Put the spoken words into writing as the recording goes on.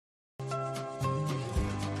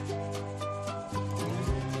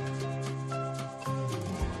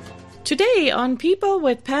Today on People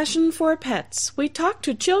with Passion for Pets, we talk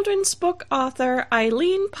to children's book author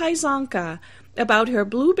Eileen Pysanka about her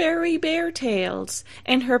Blueberry Bear Tales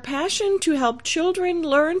and her passion to help children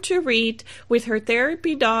learn to read with her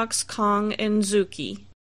therapy dogs Kong and Zuki.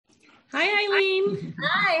 Hi, Eileen.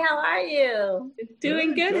 Hi, how are you?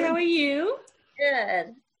 Doing good. How are you?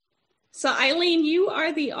 Good. So, Eileen, you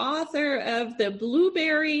are the author of the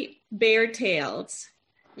Blueberry Bear Tales.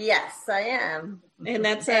 Yes, I am. And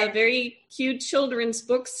that's a very cute children's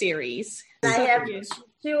book series. I have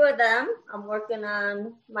two of them. I'm working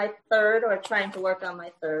on my third, or trying to work on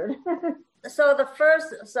my third. So the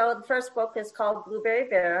first book is called Blueberry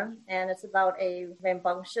Bear, and it's about a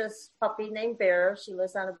rambunctious puppy named Bear. She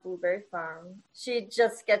lives on a blueberry farm. She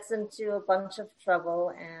just gets into a bunch of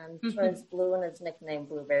trouble and turns blue, and is nicknamed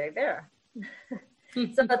Blueberry Bear. So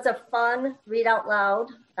it's a fun, read out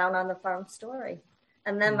loud, down on the farm story.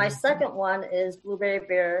 And then my second one is Blueberry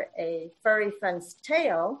Bear, a Furry Friend's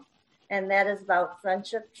Tale. And that is about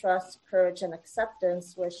friendship, trust, courage, and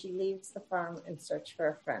acceptance, where she leaves the farm in search for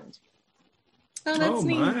a friend. Oh, that's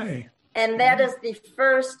neat. My. And that is the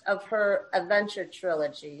first of her adventure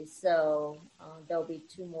trilogy. So there'll be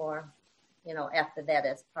two more, after that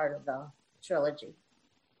as part of the trilogy.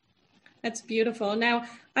 That's beautiful. Now,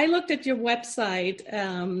 I looked at your website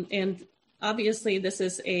and obviously, this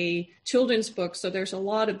is a children's book, so there's a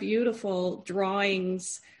lot of beautiful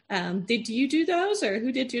drawings. Did you do those, or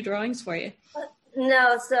who did your drawings for you?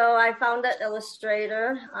 No, so I found an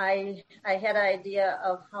illustrator. I had an idea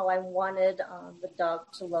of how I wanted the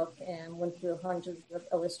dog to look, and went through hundreds of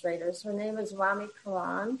illustrators. Her name is Rami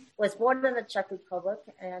Karan, was born in the Czech Republic,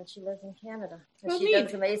 and she lives in Canada. And she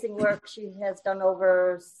does amazing work. She has done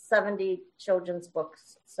over 70 children's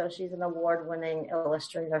books, so she's an award-winning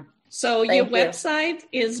illustrator. So your website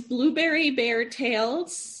is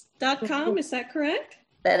blueberrybeartales.com, is that correct?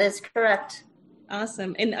 That is correct.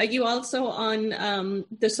 Awesome. And are you also on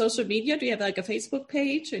the social media? Do you have like a Facebook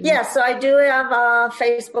page? Yes, so I do have a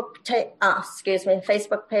Facebook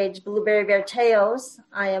page, Blueberry Bear Tales.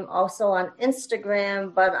 I am also on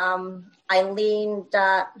Instagram, but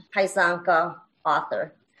Eileen.Pysanka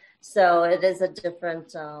author. So it is a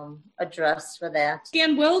different address for that.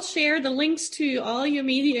 Again, we'll share the links to all your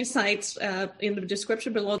media sites in the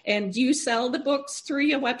description below. And do you sell the books through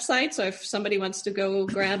your website? So if somebody wants to go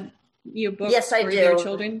grab your books for your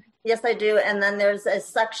children? Yes, I do. And then there's a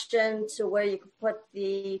section to where you can put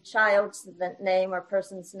the child's name or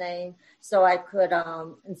person's name, so I could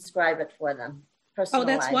inscribe it for them. Oh,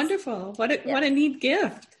 that's wonderful. What a neat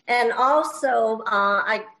gift. And also,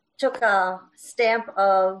 I took a stamp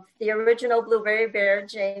of the original Blueberry Bear,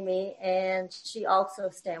 Jamie, and she also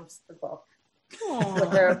stamps the book. Oh,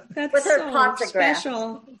 that's with her so autograph.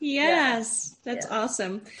 Special. Yes, that's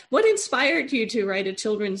awesome. What inspired you to write a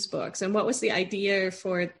children's books, and what was the idea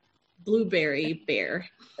for Blueberry Bear?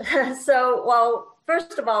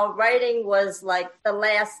 First of all, writing was like the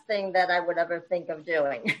last thing that I would ever think of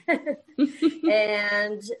doing.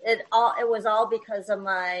 And it was all because of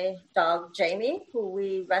my dog, Jamie, who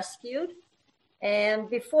we rescued. And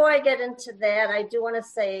before I get into that, I do want to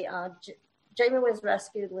say Jamie was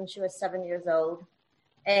rescued when she was 7 years old.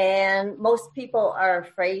 And most people are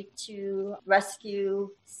afraid to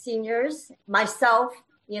rescue seniors. Myself,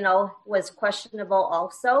 was questionable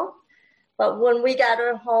also. But when we got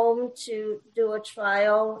her home to do a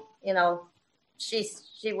trial,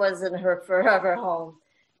 she was in her forever home.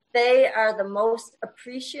 They are the most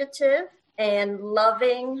appreciative and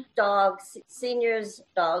loving dogs. Seniors'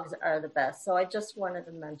 dogs are the best. So I just wanted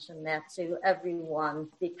to mention that to everyone,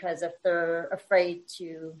 because if they're afraid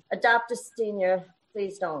to adopt a senior,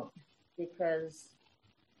 please don't, because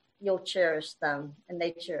you'll cherish them and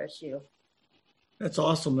they cherish you. That's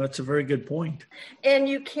awesome. That's a very good point. And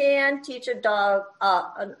you can teach a dog,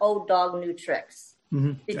 an old dog, new tricks.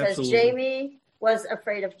 Because Absolutely. Jamie was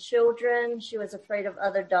afraid of children. She was afraid of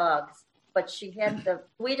other dogs, but she had the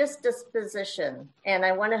sweetest disposition. And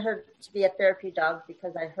I wanted her to be a therapy dog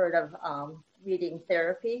because I heard of reading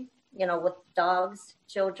therapy, with dogs,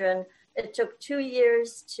 children. It took 2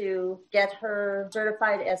 years to get her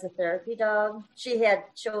certified as a therapy dog. She had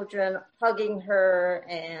children hugging her,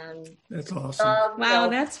 and that's awesome. Wow,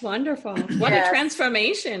 that's wonderful. What a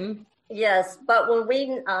transformation. Yes, but when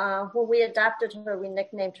we adopted her, we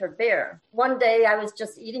nicknamed her Bear. One day I was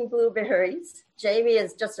just eating blueberries. Jamie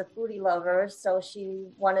is just a foodie lover, so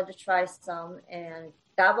she wanted to try some and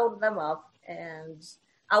gobbled them up, and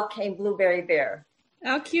out came Blueberry Bear.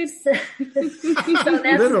 How cute.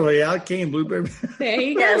 Literally, out came Blueberry Bear. There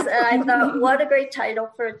you Yes, go. and I thought, what a great title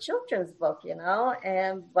for a children's book,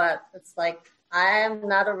 but it's like, I am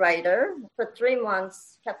not a writer. For 3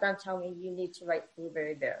 months, kept on telling me, you need to write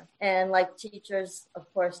Blueberry Bear. And like teachers,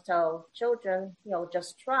 of course, tell children,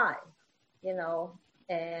 just try,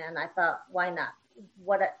 and I thought, why not?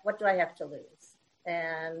 What do I have to lose?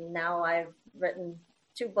 And now I've written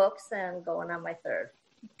 2 books and going on my 3rd.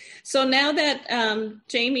 So now that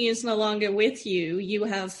Jamie is no longer with you, you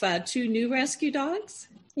have 2 new rescue dogs?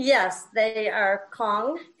 Yes, they are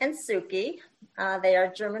Kong and Suki. They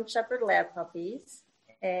are German Shepherd lab puppies.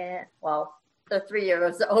 And, they're 3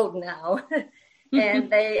 years old now.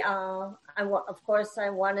 And they, I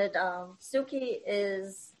wanted, Suki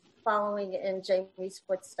is following in Jamie's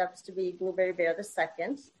footsteps to be Blueberry Bear the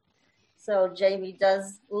second. So Jamie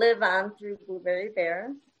does live on through Blueberry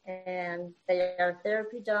Bear. And they are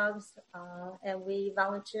therapy dogs, and we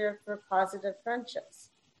volunteer for Positive Friendships.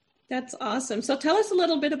 That's awesome. So tell us a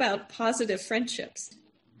little bit about Positive Friendships.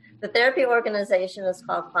 The therapy organization is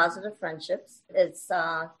called Positive Friendships. It's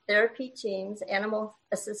therapy teams,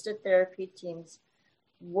 animal-assisted therapy teams,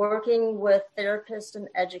 working with therapists and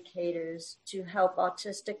educators to help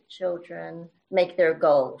autistic children make their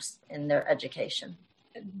goals in their education.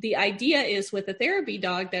 The idea is with a therapy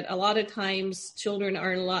dog that a lot of times children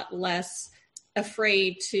are a lot less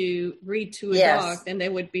afraid to read to a dog than they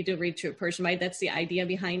would be to read to a person, right? That's the idea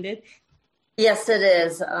behind it. Yes, it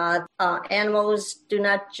is. Animals do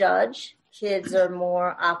not judge. Kids are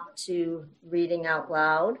more up to reading out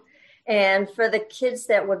loud. And for the kids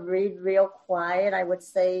that would read real quiet, I would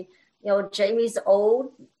say, Jamie's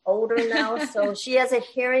older now, so she has a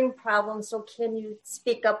hearing problem. So can you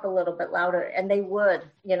speak up a little bit louder? And they would,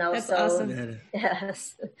 That's awesome.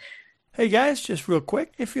 Yes. Hey guys, just real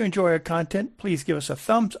quick, if you enjoy our content, please give us a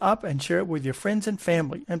thumbs up and share it with your friends and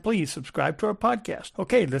family. And please subscribe to our podcast.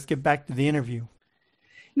 Okay, let's get back to the interview.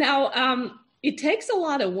 Now, it takes a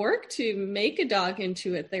lot of work to make a dog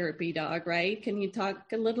into a therapy dog, right? Can you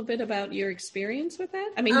talk a little bit about your experience with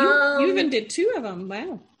that? I mean, you even did 2 of them.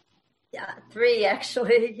 Wow. Yeah, 3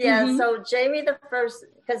 actually. Yeah. Mm-hmm. So Jamie, the first,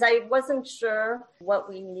 because I wasn't sure what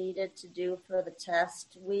we needed to do for the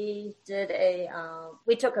test, we did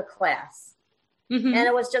we took a class, and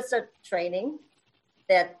it was just a training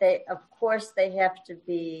that they have to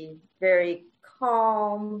be very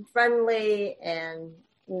calm, friendly, and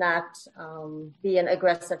not being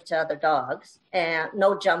aggressive to other dogs, and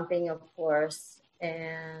no jumping, of course,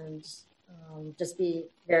 and just be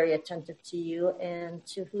very attentive to you and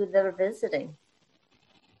to who they're visiting.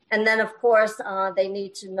 And then, of course, they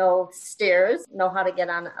need to know stairs, know how to get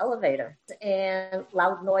on an elevator, and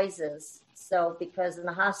loud noises. So because in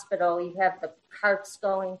the hospital, you have the carts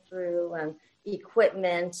going through and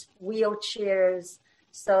equipment, wheelchairs.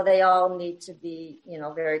 So they all need to be,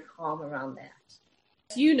 very calm around that.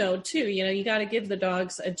 Too, you got to give the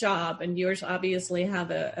dogs a job, and yours obviously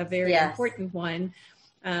have a very important one.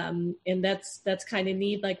 And that's kind of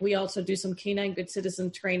neat. Like we also do some Canine Good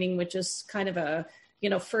Citizen training, which is kind of a,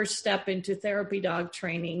 first step into therapy dog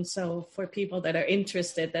training. So for people that are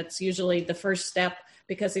interested, that's usually the first step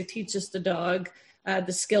because it teaches the dog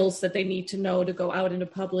the skills that they need to know to go out into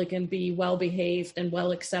public and be well behaved and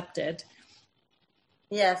well accepted.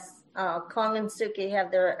 Yes. Kong and Suki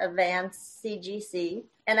have their advanced CGC.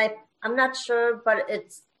 And I'm not sure, but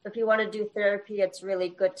if you want to do therapy, it's really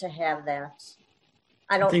good to have that.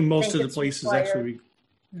 I think most of the places actually,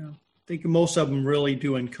 I think most of them really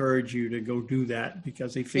do encourage you to go do that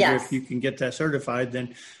because they figure if you can get that certified,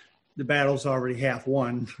 then the battle's already half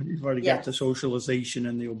won. You've already got the socialization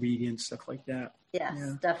and the obedience, stuff like that. Yes,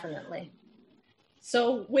 definitely.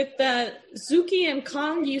 So with Suki and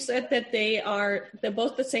Kong, you said that they're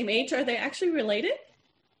both the same age. Are they actually related?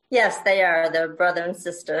 Yes, they are. They're brother and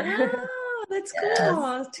sister. Oh, that's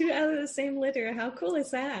cool. 2 out of the same litter. How cool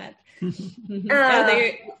is that? Are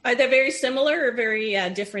they very similar or very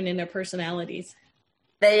different in their personalities?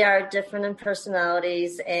 They are different in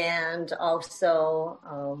personalities, and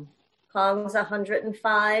also Kong's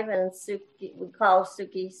 105, and Suki, we call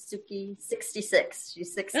Suki 66.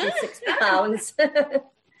 She's 66 pounds.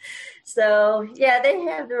 So they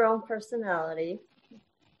have their own personality,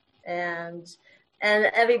 and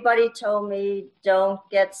everybody told me don't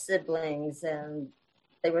get siblings, and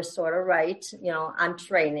they were sort of right, on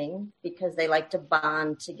training because they like to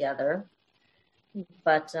bond together.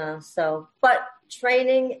 But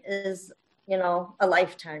training is, a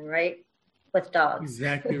lifetime, right? With dogs.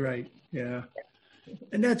 Exactly right. Yeah.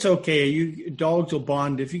 And that's okay. Dogs will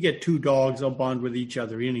bond. If you get 2 dogs, they'll bond with each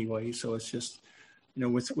other anyway. So it's just,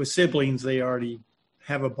 with siblings, they already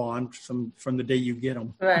have a bond from the day you get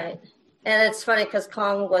them. Right. And it's funny because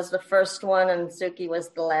Kong was the first one and Suki was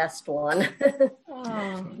the last one.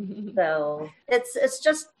 Oh. So it's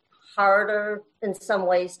just harder in some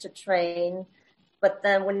ways to train. But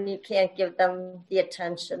then when you can't give them the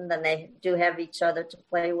attention, then they do have each other to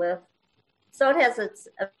play with. So it has its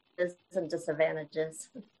advantages and disadvantages.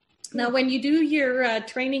 Now, when you do your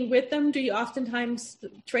training with them, do you oftentimes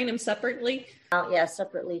train them separately? Yeah,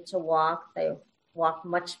 separately to walk. They walk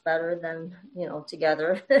much better than,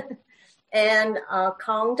 together. And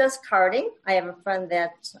Kong does karting. I have a friend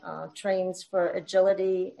that trains for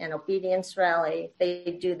agility and obedience rally.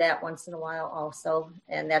 They do that once in a while also.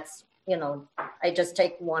 And that's, I just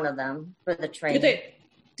take one of them for the training.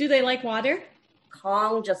 Do they like water?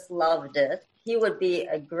 Kong just loved it. He would be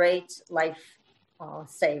a great life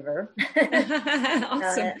saver.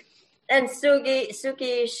 Awesome. And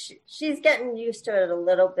Suki, she's getting used to it a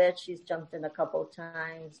little bit. She's jumped in a couple of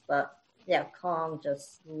times, but yeah, Kong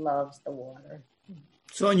just loves the water.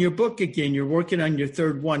 So in your book, again, you're working on your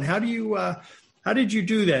third one. How did you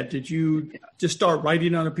do that? Did you just start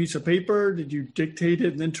writing on a piece of paper? Did you dictate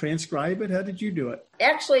it and then transcribe it? How did you do it?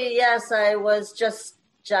 Actually, yes, I was just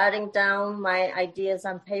jotting down my ideas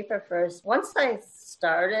on paper first. Once I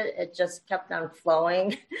started, it just kept on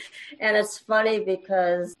flowing. And it's funny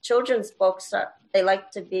because children's books, they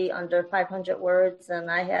like to be under 500 words,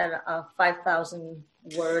 and I had a 5,000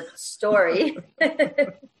 word story.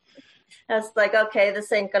 I was like, okay,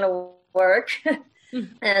 this ain't going to work.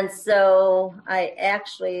 And so I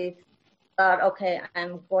actually thought, okay,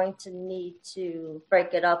 I'm going to need to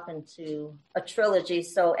break it up into a trilogy.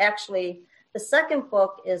 So actually, the second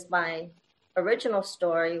book is my original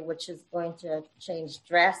story, which is going to change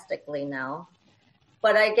drastically now.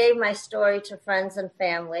 But I gave my story to friends and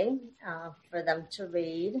family for them to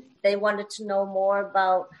read. They wanted to know more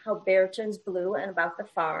about how Bear turns blue and about the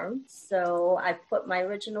farm. So I put my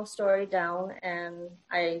original story down and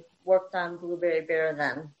I worked on Blueberry Bear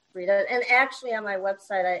then. Read it. And actually on my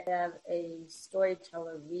website, I have a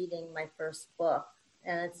storyteller reading my first book,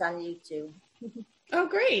 and it's on YouTube. Oh,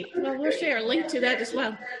 great. Well, we'll share a link to that as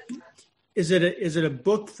well. Is it a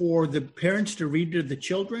book for the parents to read to the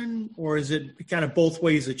children, or is it kind of both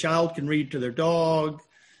ways? The child can read to their dog.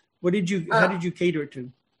 How did you cater it to?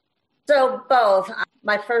 So both.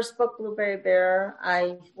 My first book, Blueberry Bear,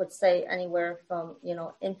 I would say anywhere from,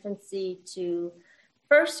 infancy to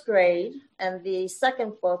first grade. And the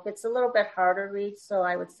second book, it's a little bit harder to read, so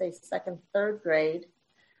I would say second, third grade.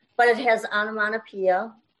 But it has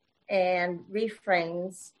onomatopoeia and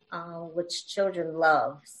refrains, which children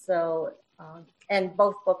love. So, and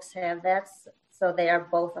both books have that. So they are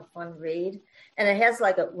both a fun read. And it has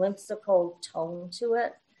like a whimsical tone to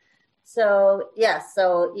it. So,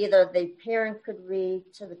 so either the parent could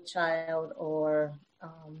read to the child, or,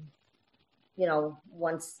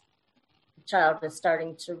 once the child is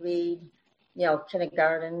starting to read,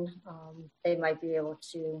 kindergarten, they might be able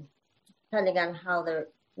to, depending on how their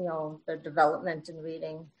development in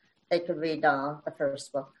reading, they could read the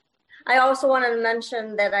first book. I also wanted to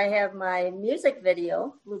mention that I have my music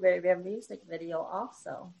video, Blueberry Bear music video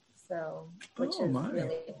also, which is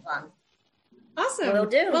really fun. Awesome. Will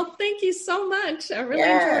do. Well, thank you so much. I really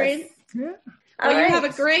enjoyed it. Yeah. Well, you have a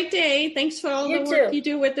great day. Thanks for all the work you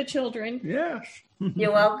do with the children. Yes.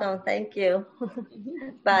 You're welcome. Thank you.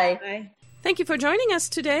 Bye. Bye. Thank you for joining us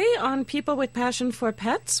today on People with Passion for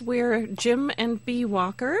Pets. We're Jim and Bee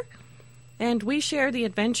Walker, and we share the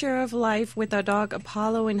adventure of life with our dog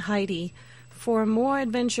Apollo and Heidi. For more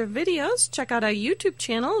adventure videos, check out our YouTube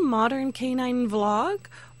channel, Modern Canine Vlog,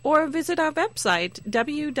 or visit our website,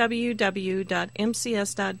 www.mcs.dog.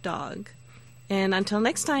 And until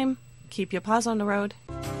next time, keep your paws on the road.